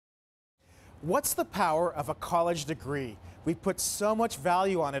What's the power of a college degree? We've put so much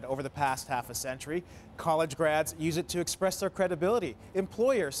value on it over the past half a century. College grads use it to express their credibility.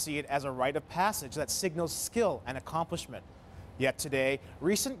 Employers see it as a rite of passage that signals skill and accomplishment. Yet today,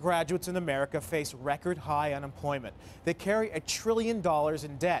 recent graduates in America face record high unemployment. They carry $1 trillion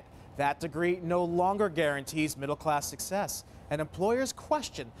in debt. That degree no longer guarantees middle-class success, and employers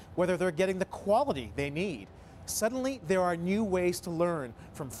question whether they're getting the quality they need. Suddenly, there are new ways to learn,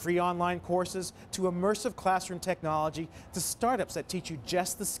 from free online courses to immersive classroom technology to startups that teach you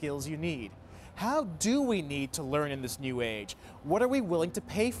just the skills you need. How do we need to learn in this new age? What are we willing to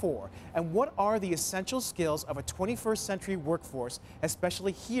pay for? And what are the essential skills of a 21st century workforce,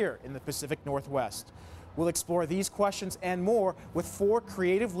 especially here in the Pacific Northwest? We'll explore these questions and more with 4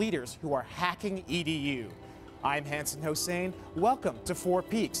 creative leaders who are hacking EDU. I'm Hanson Hossein. Welcome to 4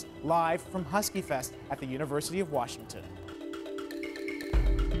 Peaks, live from HuskyFest at the University of Washington.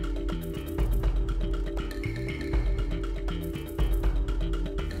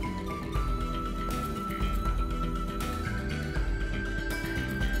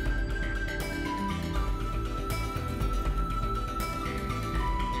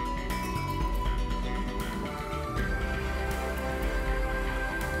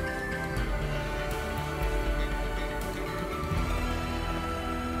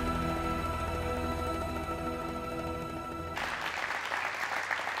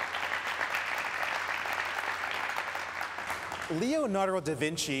 Leonardo da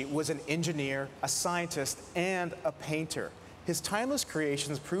Vinci was an engineer, a scientist, and a painter. His timeless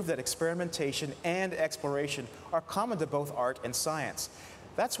creations prove that experimentation and exploration are common to both art and science.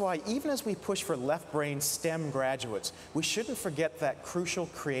 That's why, even as we push for left-brain STEM graduates, we shouldn't forget that crucial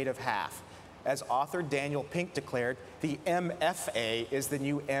creative half. As author Daniel Pink declared, the MFA is the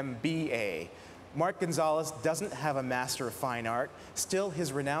new MBA. Mark Gonzales doesn't have a Master of Fine Art. Still,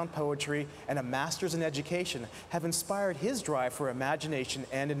 his renowned poetry and a Master's in Education have inspired his drive for imagination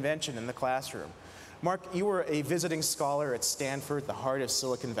and invention in the classroom. Mark, you were a visiting scholar at Stanford, the heart of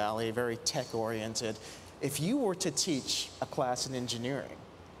Silicon Valley, very tech-oriented. If you were to teach a class in engineering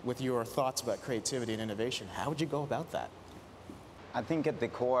with your thoughts about creativity and innovation, how would you go about that? I think at the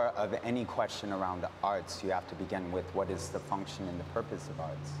core of any question around the arts, you have to begin with what is the function and the purpose of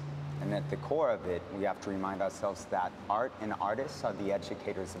arts. And at the core of it, we have to remind ourselves that art and artists are the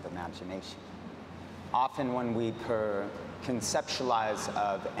educators of imagination. Often when we conceptualize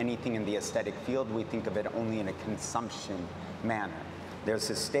of anything in the aesthetic field, we think of it only in a consumption manner.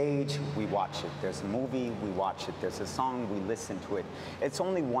 There's a stage, we watch it. There's a movie, we watch it. There's a song, we listen to it. It's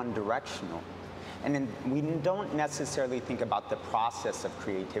only one directional. And then we don't necessarily think about the process of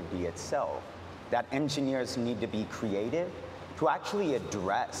creativity itself, that engineers need to be creative to actually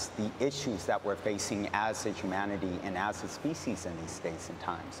address the issues that we're facing as a humanity and as a species in these days and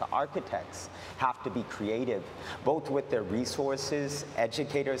times. So architects have to be creative, both with their resources.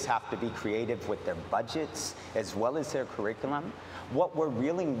 Educators have to be creative with their budgets, as well as their curriculum. What we're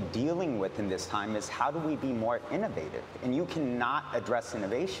really dealing with in this time is how do we be more innovative? And you cannot address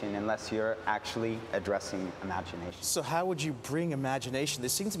innovation unless you're actually addressing imagination. So how would you bring imagination? There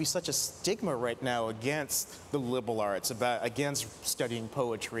seems to be such a stigma right now against the liberal arts, against studying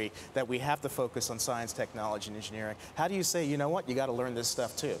poetry, that we have to focus on science, technology, and engineering. How do you say, you know what, you got to learn this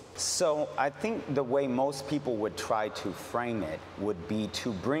stuff too? So I think the way most people would try to frame it would be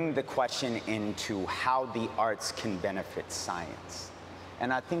to bring the question into how the arts can benefit science.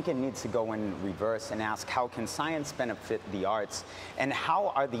 And I think it needs to go in reverse and ask, how can science benefit the arts? And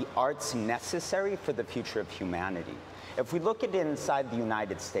how are the arts necessary for the future of humanity? If we look at it inside the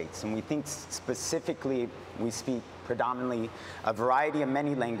United States, and we think specifically, we speak predominantly a variety of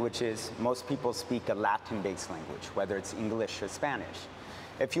many languages. Most people speak a Latin-based language, whether it's English or Spanish.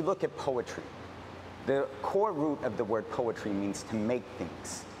 If you look at poetry, the core root of the word poetry means to make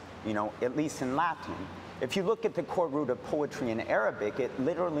things, at least in Latin. If you look at the core root of poetry in Arabic, it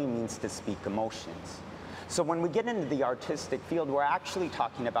literally means to speak emotions. So when we get into the artistic field, we're actually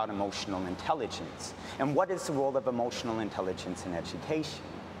talking about emotional intelligence. And what is the role of emotional intelligence in education?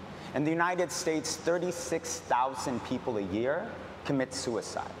 In the United States, 36,000 people a year commit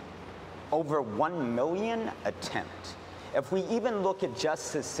suicide. Over 1 million attempt. If we even look at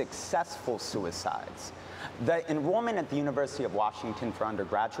just the successful suicides, the enrollment at the University of Washington for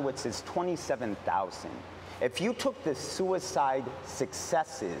undergraduates is 27,000. If you took the suicide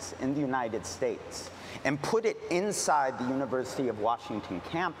successes in the United States and put it inside the University of Washington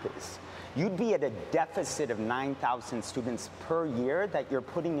campus, you'd be at a deficit of 9,000 students per year that you're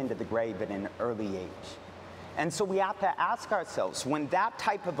putting into the grave at an early age. And so we have to ask ourselves, when that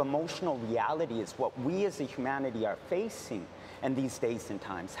type of emotional reality is what we as a humanity are facing, in these days and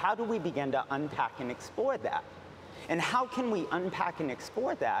times? How do we begin to unpack and explore that? And how can we unpack and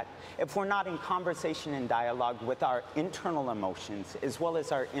explore that if we're not in conversation and dialogue with our internal emotions as well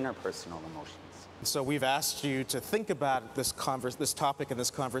as our interpersonal emotions? So we've asked you to think about this topic and this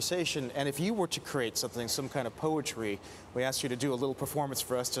conversation, and if you were to create something, some kind of poetry, we asked you to do a little performance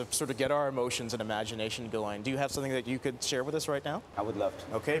for us to sort of get our emotions and imagination going. Do you have something that you could share with us right now? I would love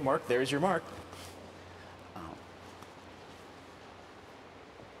to. Okay, Mark, there's your mark.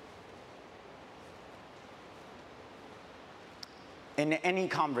 In any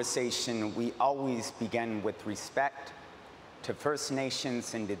conversation, we always begin with respect to First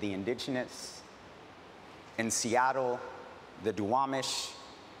Nations and to the indigenous. In Seattle, the Duwamish,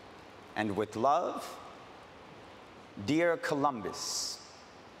 and with love. Dear Columbus,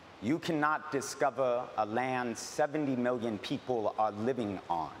 you cannot discover a land 70 million people are living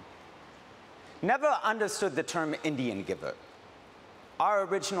on. Never understood the term Indian giver. Our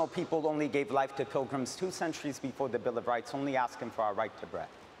original people only gave life to pilgrims 2 centuries before the Bill of Rights, only asking for our right to breath.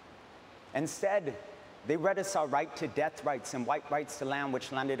 Instead, they read us our right to death rights and white rights to land,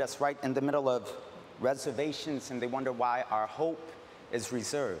 which landed us right in the middle of reservations, and they wonder why our hope is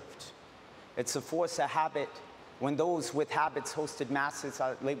reserved. It's a force of habit. When those with habits hosted masses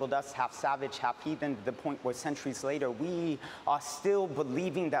labeled us half savage, half heathen, to the point where centuries later we are still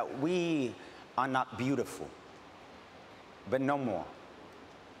believing that we are not beautiful, but no more.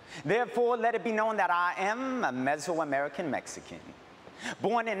 Therefore, let it be known that I am a Mesoamerican Mexican.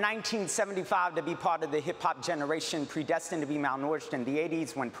 Born in 1975 to be part of the hip-hop generation, predestined to be malnourished in the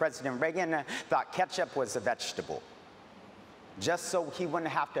 80s when President Reagan thought ketchup was a vegetable. Just so he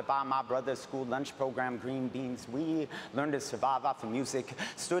wouldn't have to buy my brother's school lunch program green beans, we learned to survive off of music,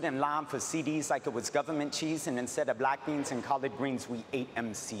 stood in line for CDs like it was government cheese, and instead of black beans and collard greens, we ate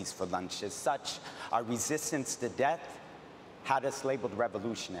MCs for lunch. As such, our resistance to death had us labeled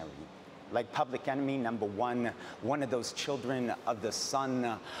revolutionary. Like Public Enemy #1, one of those children of the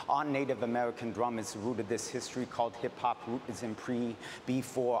sun. Our Native American drum is the root of this history called hip-hop. Root is in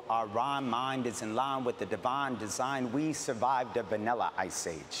before our rhyme mind is in line with the divine design. We survived a vanilla ice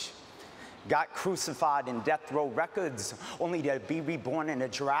age. Got crucified in death row records, only to be reborn in a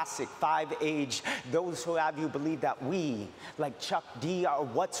Jurassic 5 age. Those who have you believe that we, like Chuck D, are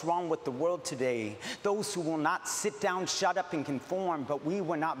what's wrong with the world today. Those who will not sit down, shut up, and conform, but we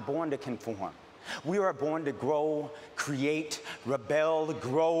were not born to conform. We were born to grow, create, rebel,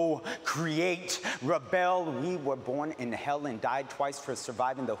 grow, create, rebel. We were born in hell and died twice for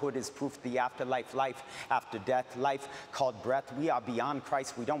surviving. The hood is proof of the afterlife, life after death, life called breath. We are beyond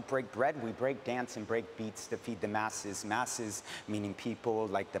Christ. We don't break bread. We break dance and break beats to feed the masses. Masses meaning people,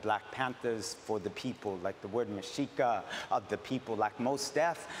 like the Black Panthers for the people, like the word Mexica of the people, like most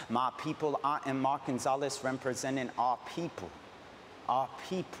deaf. My people, I am Mark Gonzales, representing our people, our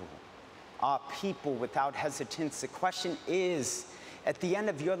people. Our people without hesitance. The question is, at the end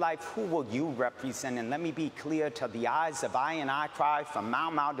of your life, who will you represent? And let me be clear, to the eyes of I and I cry, from Mau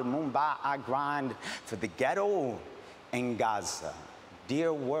Mau to Mumbai, I grind for the ghetto in Gaza.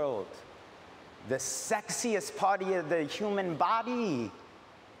 Dear world, the sexiest part of the human body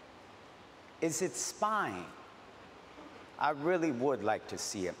is its spine. I really would like to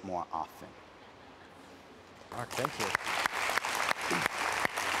see it more often. Mark, thank you.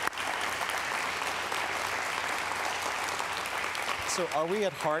 So are we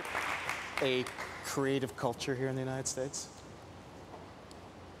at heart a creative culture here in the United States?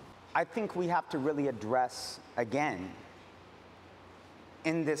 I think we have to really address, again,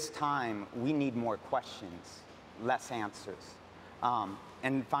 in this time, we need more questions, less answers,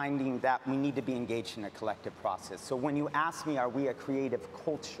 and finding that we need to be engaged in a collective process. So when you ask me, are we a creative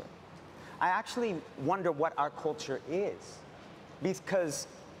culture? I actually wonder what our culture is, because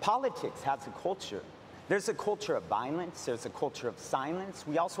politics has a culture. There's a culture of violence, there's a culture of silence.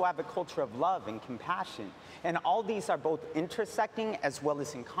 We also have a culture of love and compassion. And all these are both intersecting as well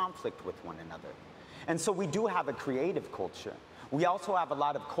as in conflict with one another. And so we do have a creative culture. We also have a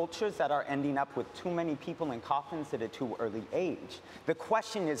lot of cultures that are ending up with too many people in coffins at a too early age. The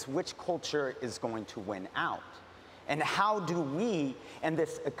question is, which culture is going to win out? And how do we, in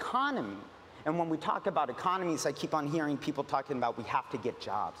this economy, and when we talk about economies, I keep on hearing people talking about we have to get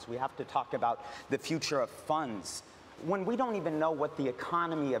jobs. We have to talk about the future of funds. When we don't even know what the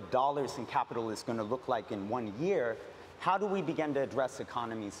economy of dollars and capital is going to look like in 1 year, how do we begin to address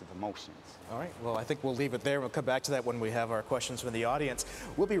economies of emotions? All right, well, I think we'll leave it there. We'll come back to that when we have our questions from the audience.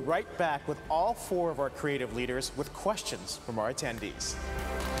 We'll be right back with all 4 of our creative leaders with questions from our attendees.